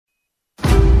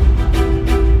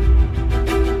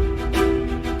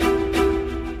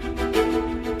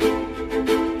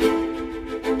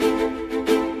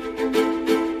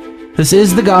This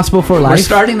is the Gospel for Life. We're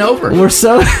starting over. We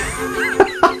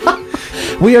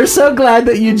are so glad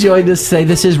that you joined us today.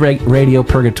 This is Radio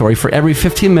Purgatory. For every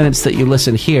 15 minutes that you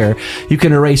listen here, you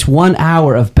can erase 1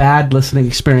 hour of bad listening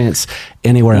experience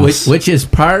anywhere else. Which is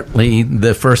partly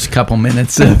the first couple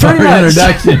minutes of our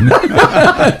introduction.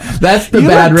 That's the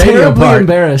bad radio terribly part.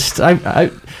 Embarrassed. I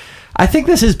think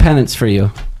this is penance for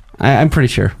you. I'm pretty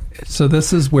sure. So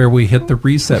this is where we hit the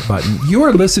reset button. You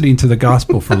are listening to the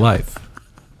Gospel for Life.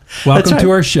 Welcome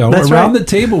to our show. Around the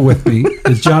table with me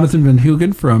is Jonathan Van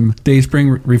Hugen from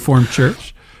Dayspring Reformed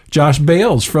Church, Josh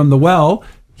Bales from The Well,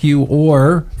 Hugh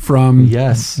Orr from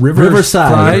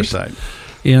Riverside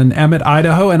in Emmett,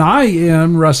 Idaho, and I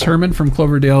am Russ Herman from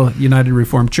Cloverdale United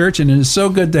Reformed Church, and it is so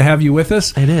good to have you with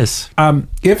us. It is.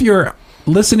 If you're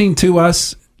listening to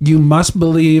us, you must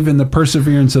believe in the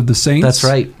perseverance of the saints. That's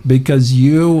right. Because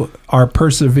you are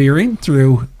persevering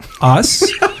through us.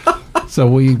 So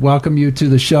we welcome you to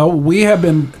the show. We have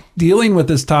been dealing with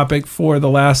this topic for the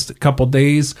last couple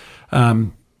days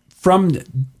from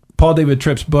Paul David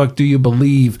Tripp's book, Do You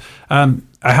Believe? A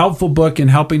helpful book in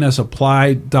helping us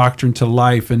apply doctrine to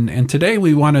life. And today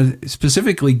we want to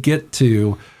specifically get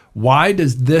to why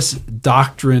does this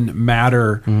doctrine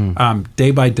matter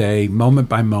day by day, moment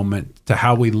by moment, to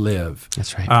how we live?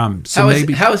 That's right.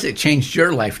 How has it changed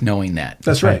your life knowing that?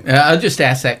 That's right. I'll just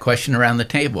ask that question around the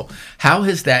table. How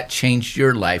has that changed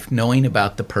your life knowing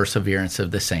about the perseverance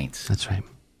of the saints? That's right.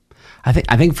 I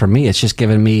think for me, it's just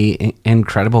given me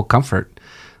incredible comfort.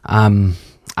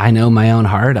 I know my own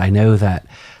heart. I know that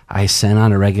I sin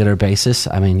on a regular basis.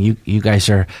 I mean, you guys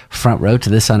are front row to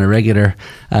this on a regular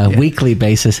weekly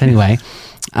basis anyway.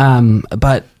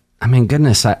 But I mean,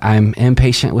 goodness, I'm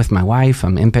impatient with my wife.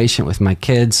 I'm impatient with my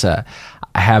kids. I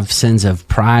have sins of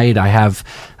pride. I have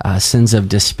sins of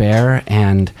despair.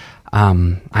 And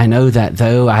I know that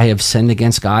though I have sinned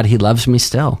against God, He loves me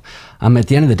still. At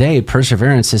the end of the day,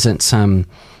 perseverance isn't some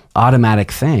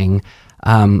automatic thing.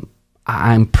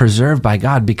 I'm preserved by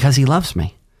God because He loves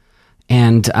me.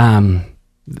 And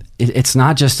it's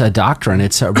not just a doctrine,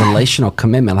 it's a relational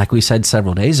commitment. Like we said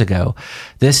several days ago,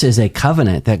 this is a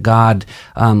covenant that God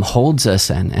holds us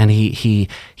in. And he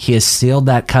has sealed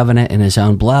that covenant in His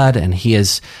own blood, and He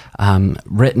has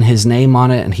written His name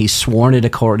on it, and He's sworn it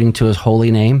according to His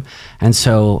holy name. And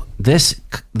so this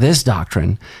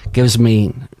doctrine gives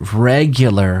me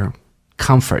regular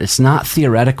comfort. It's not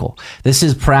theoretical. This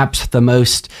is perhaps the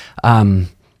most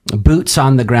boots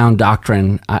on the ground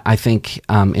doctrine, I think,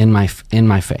 in my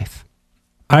faith.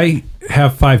 I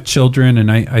have 5 children,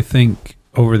 and I think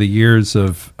over the years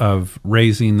of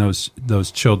raising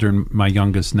those children, my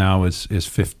youngest now is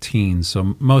 15.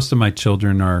 So most of my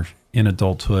children are in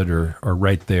adulthood or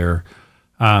right there.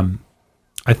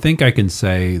 I think I can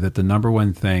say that the number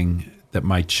one thing that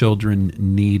my children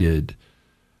needed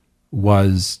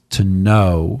was to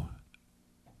know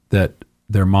that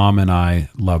their mom and I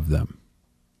love them.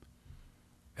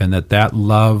 And that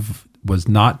love was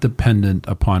not dependent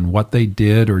upon what they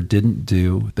did or didn't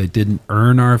do. They didn't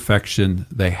earn our affection.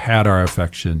 They had our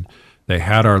affection. They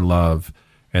had our love.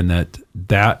 And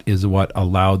that is what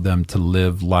allowed them to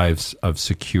live lives of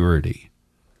security.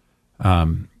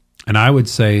 And I would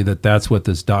say that that's what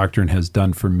this doctrine has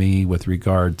done for me with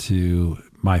regard to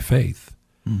my faith.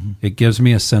 Mm-hmm. It gives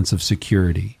me a sense of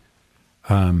security.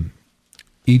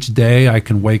 Each day I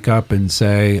can wake up and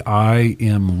say, I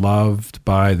am loved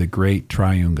by the great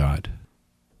triune God.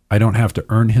 I don't have to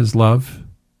earn His love.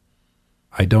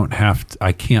 I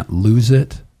can't lose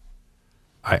it.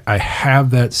 I have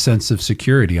that sense of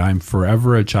security. I'm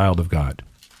forever a child of God.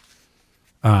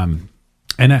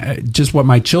 Just what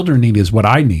my children need is what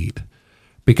I need.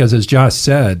 Because as Josh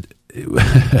said,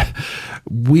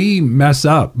 we mess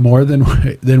up more than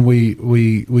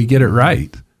we get it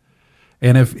right.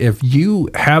 And if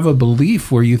you have a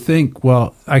belief where you think,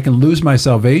 well, I can lose my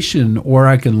salvation, or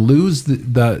I can lose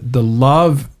the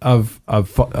love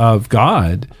of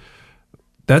God,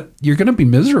 that you're going to be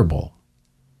miserable.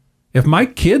 If my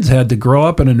kids had to grow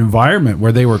up in an environment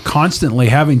where they were constantly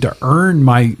having to earn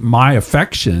my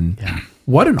affection,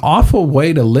 what an awful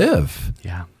way to live.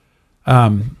 Yeah.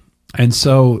 And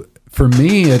so for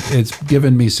me, it's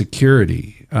given me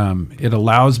security. It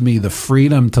allows me the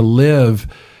freedom to live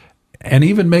and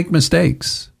even make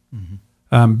mistakes,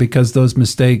 because those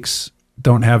mistakes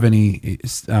don't have any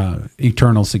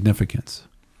eternal significance.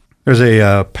 There's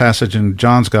a passage in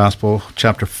John's Gospel,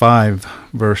 chapter 5,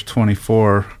 verse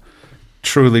 24.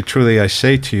 Truly, truly, I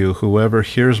say to you, whoever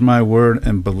hears my word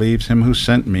and believes Him who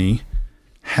sent me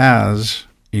has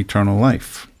eternal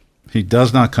life. He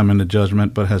does not come into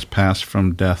judgment, but has passed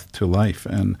from death to life.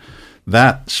 And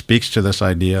that speaks to this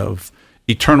idea of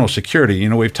eternal security. You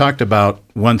know, we've talked about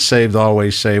once saved,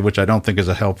 always saved, which I don't think is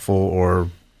a helpful or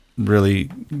really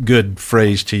good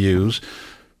phrase to use.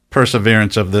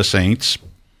 Perseverance of the saints,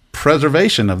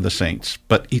 preservation of the saints,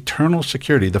 but eternal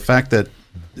security. The fact that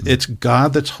it's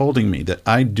God that's holding me, that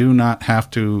I do not have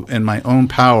to, in my own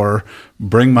power,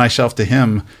 bring myself to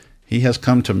him. He has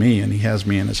come to me, and he has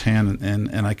me in his hand,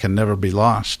 and I can never be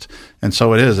lost. And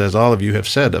so it is, as all of you have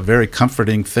said, a very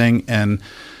comforting thing. And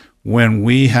when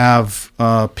we have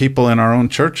people in our own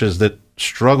churches that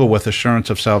struggle with assurance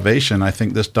of salvation, I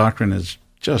think this doctrine is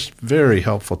just very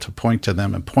helpful to point to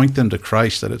them and point them to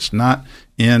Christ, that it's not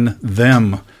in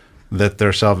them that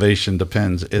their salvation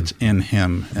depends. It's in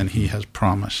him, and he has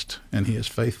promised, and he is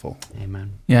faithful.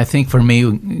 Amen. Yeah, I think for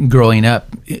me, growing up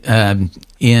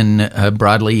in a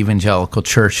broadly evangelical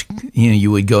church, you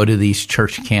would go to these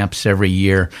church camps every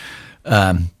year.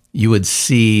 You would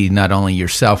see not only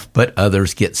yourself but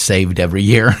others get saved every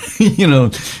year.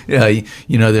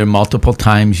 There are multiple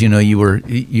times. You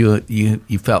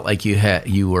felt like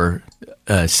you were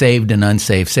saved and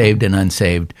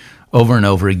unsaved, over and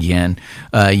over again.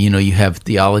 You have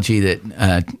theology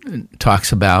that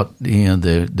talks about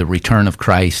the return of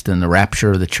Christ and the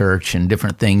rapture of the church and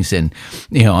different things. And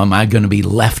am I going to be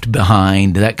left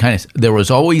behind? That kind of. There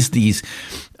was always these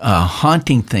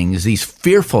haunting things, these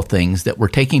fearful things that were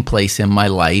taking place in my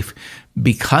life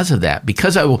because of that.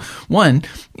 Because I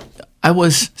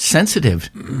was sensitive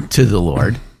to the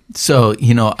Lord, so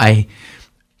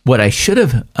what I should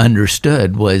have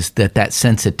understood was that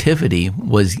sensitivity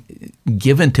was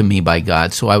given to me by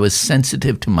God, so I was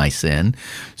sensitive to my sin,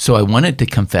 so I wanted to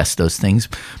confess those things.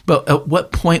 But at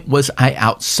what point was I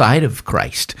outside of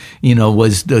Christ?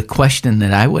 Was the question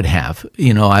that I would have,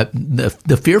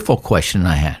 the fearful question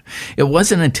I had. It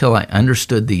wasn't until I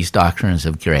understood these doctrines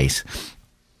of grace.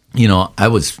 I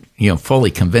was,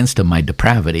 fully convinced of my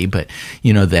depravity, but,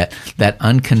 that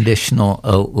unconditional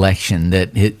election,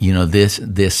 that,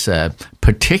 this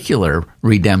particular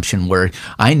redemption where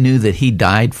I knew that he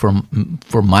died for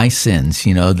my sins,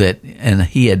 and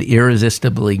he had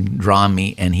irresistibly drawn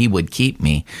me and he would keep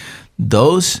me.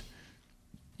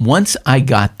 Once I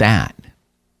got that,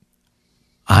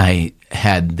 I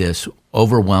had this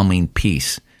overwhelming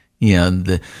peace,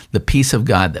 the peace of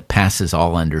God that passes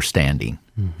all understanding.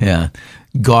 Mm-hmm. Yeah,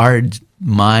 guard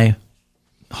my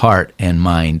heart and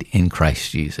mind in Christ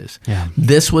Jesus. Yeah.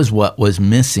 This was what was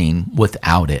missing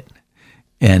without it,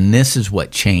 and this is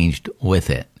what changed with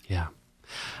it. Yeah.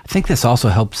 I think this also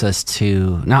helps us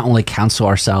to not only counsel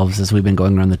ourselves as we've been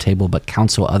going around the table, but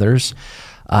counsel others.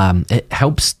 It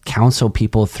helps counsel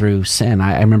people through sin.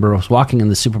 I remember I was walking in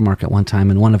the supermarket one time,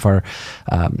 and one of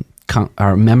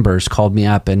our members called me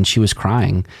up, and she was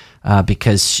crying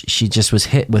because she just was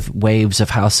hit with waves of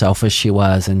how selfish she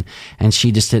was, and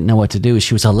she just didn't know what to do.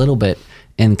 She was a little bit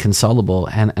inconsolable,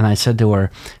 and I said to her,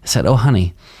 "Oh,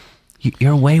 honey,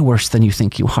 you're way worse than you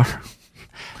think you are."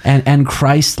 And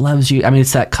Christ loves you. I mean,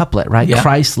 it's that couplet, right? Yeah.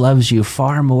 Christ loves you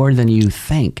far more than you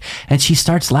think. And she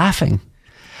starts laughing.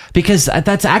 Because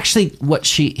that's actually what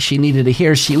she needed to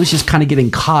hear. She was just kind of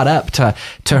getting caught up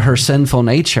to her sinful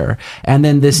nature. And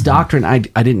then this doctrine, I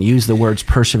didn't use the words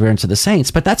perseverance of the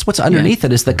saints, but that's what's underneath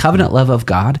it, is the covenant love of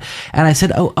God. And I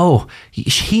said, oh,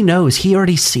 he knows. He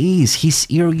already sees.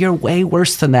 You're way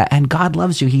worse than that. And God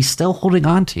loves you. He's still holding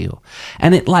on to you.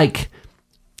 And it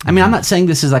I'm not saying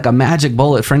this is like a magic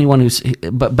bullet for anyone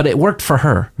but it worked for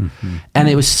her. Mm-hmm. And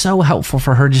it was so helpful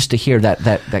for her just to hear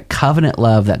that covenant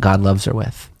love that God loves her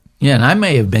with. Yeah, and I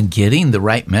may have been getting the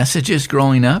right messages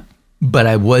growing up, but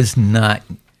I was not.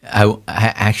 I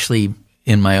actually,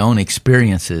 in my own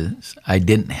experiences, I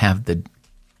didn't have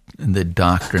the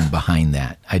doctrine behind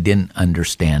that. I didn't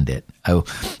understand it.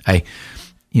 I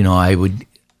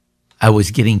was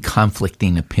getting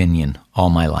conflicting opinion all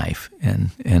my life,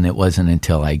 and it wasn't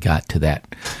until I got to that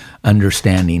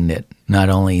understanding that not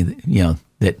only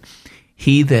that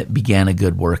he that began a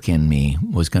good work in me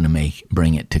was going to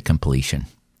bring it to completion.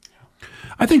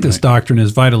 I think this doctrine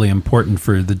is vitally important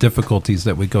for the difficulties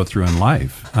that we go through in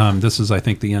life. This is, I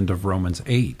think, the end of Romans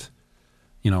 8.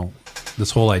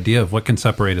 This whole idea of what can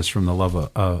separate us from the love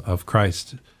of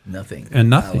Christ. Nothing.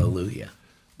 And nothing. Hallelujah.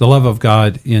 The love of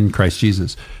God in Christ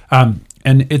Jesus. And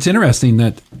it's interesting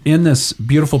that in this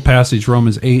beautiful passage,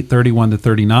 Romans 8, 31 to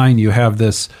 39, you have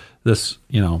this,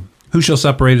 who shall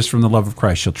separate us from the love of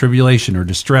Christ? Shall tribulation or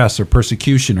distress or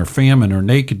persecution or famine or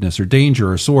nakedness or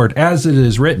danger or sword? As it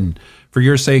is written, For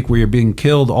your sake, we are being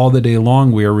killed all the day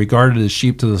long. We are regarded as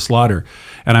sheep to the slaughter.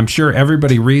 And I'm sure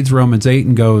everybody reads Romans 8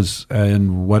 and goes,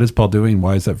 and what is Paul doing?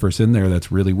 Why is that verse in there?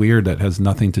 That's really weird. That has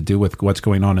nothing to do with what's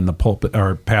going on in the pulpit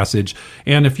or passage.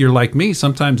 And if you're like me,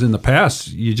 sometimes in the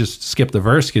past, you just skip the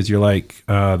verse because you're like,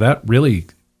 that really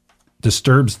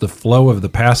disturbs the flow of the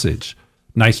passage.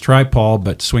 Nice try, Paul,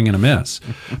 but swing and a miss.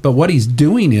 But what he's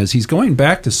doing is he's going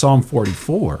back to Psalm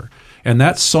 44. And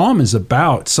that psalm is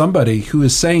about somebody who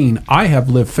is saying, I have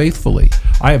lived faithfully.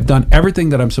 I have done everything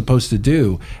that I'm supposed to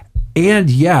do. And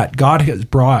yet God has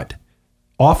brought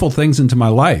awful things into my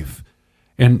life.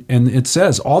 And it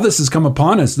says, all this has come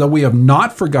upon us, though we have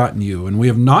not forgotten you, and we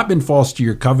have not been false to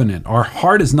your covenant. Our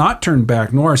heart is not turned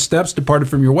back, nor our steps departed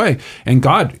from your way. And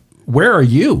God, where are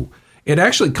you? It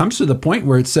actually comes to the point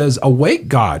where it says, awake,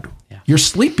 God, you're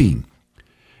sleeping.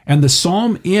 And the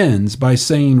psalm ends by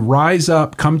saying, rise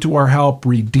up, come to our help,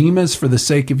 redeem us for the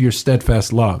sake of your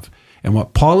steadfast love. And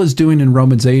what Paul is doing in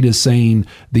Romans 8 is saying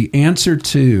the answer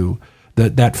to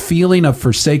that feeling of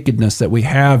forsakenness that we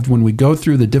have when we go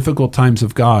through the difficult times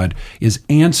of God is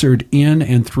answered in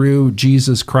and through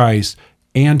Jesus Christ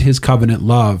and his covenant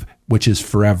love, which is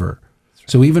forever.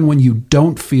 So even when you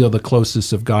don't feel the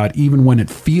closest of God, even when it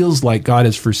feels like God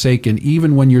is forsaken,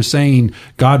 even when you're saying,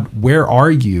 God, where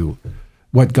are you?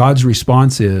 What God's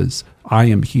response is, I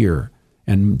am here.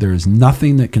 And there is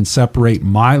nothing that can separate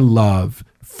my love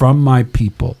from my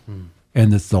people.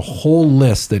 And it's the whole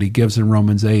list that he gives in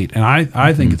Romans 8. And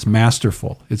I think it's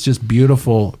masterful. It's just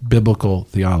beautiful biblical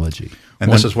theology.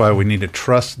 And this is why we need to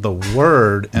trust the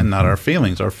word and not our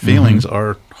feelings. Our feelings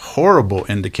are horrible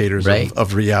indicators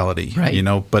of reality,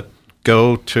 but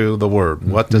go to the word.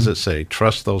 What does it say?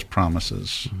 Trust those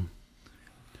promises.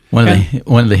 One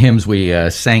of the hymns we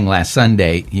sang last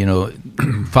Sunday,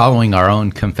 following our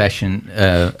own confession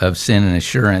of sin and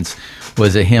assurance,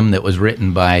 was a hymn that was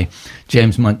written by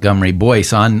James Montgomery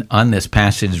Boyce on this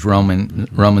passage,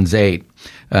 Romans 8.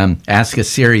 Ask a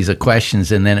series of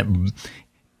questions, and then it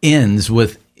ends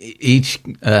with each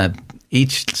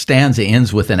stanza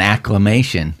ends with an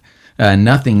acclamation.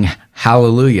 Nothing,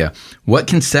 hallelujah. What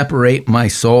can separate my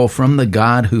soul from the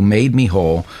God who made me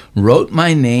whole, wrote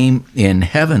my name in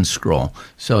heaven's scroll?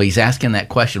 So he's asking that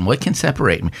question, what can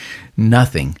separate me?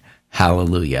 Nothing,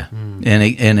 hallelujah. And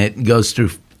it goes through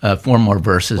 4 more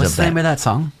verses What's of the name of that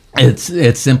song?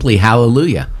 It's simply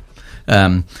hallelujah.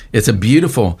 It's a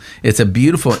beautiful,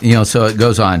 so it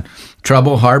goes on.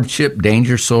 Trouble, hardship,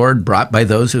 danger, sword, brought by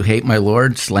those who hate my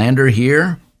Lord, slander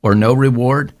here, or no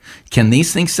reward. Can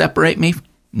these things separate me?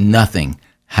 Nothing.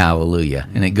 Hallelujah.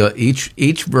 And it go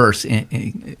each verse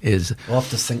is. We'll have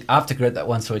to sing. I'll have to grid that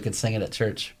one so we can sing it at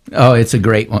church. Oh, it's a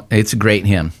great one. It's a great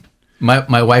hymn.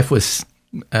 My wife was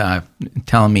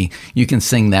telling me you can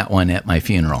sing that one at my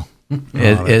funeral.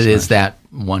 It is that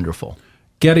wonderful.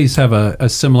 Gettys have a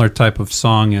similar type of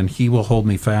song, and He Will Hold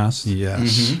Me Fast.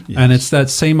 Yes. Yes. And it's that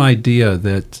same idea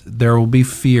that there will be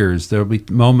fears. There will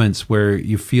be moments where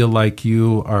you feel like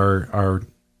you are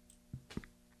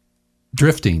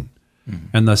drifting.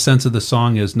 And the sense of the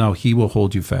song is, no, He will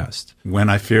hold you fast. When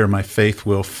I fear my faith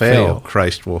will fail,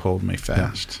 Christ will hold me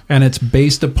fast. And it's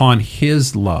based upon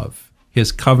His love,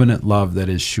 His covenant love that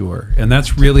is sure. And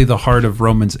that's really the heart of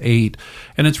Romans 8.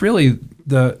 And it's really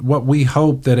what we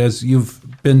hope that as you've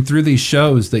been through these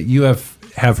shows that you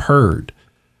have heard,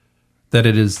 that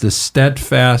it is the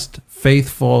steadfast,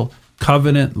 faithful,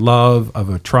 covenant love of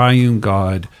a triune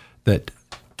God that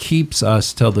keeps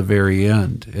us till the very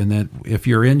end, and that if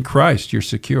you're in Christ, you're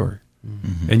secure,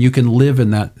 and you can live in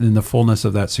the fullness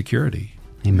of that security.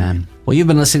 Amen. Well, you've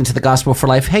been listening to The Gospel for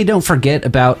Life. Hey, don't forget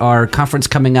about our conference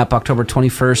coming up October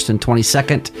 21st and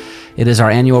 22nd. It is our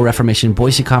annual Reformation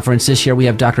Boise Conference. This year we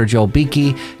have Dr. Joel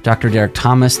Beeke, Dr. Derek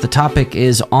Thomas. The topic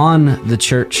is on the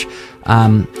church.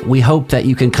 We hope that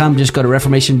you can come. Just go to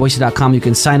reformationboise.com. You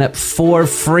can sign up for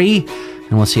free,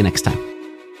 and we'll see you next time.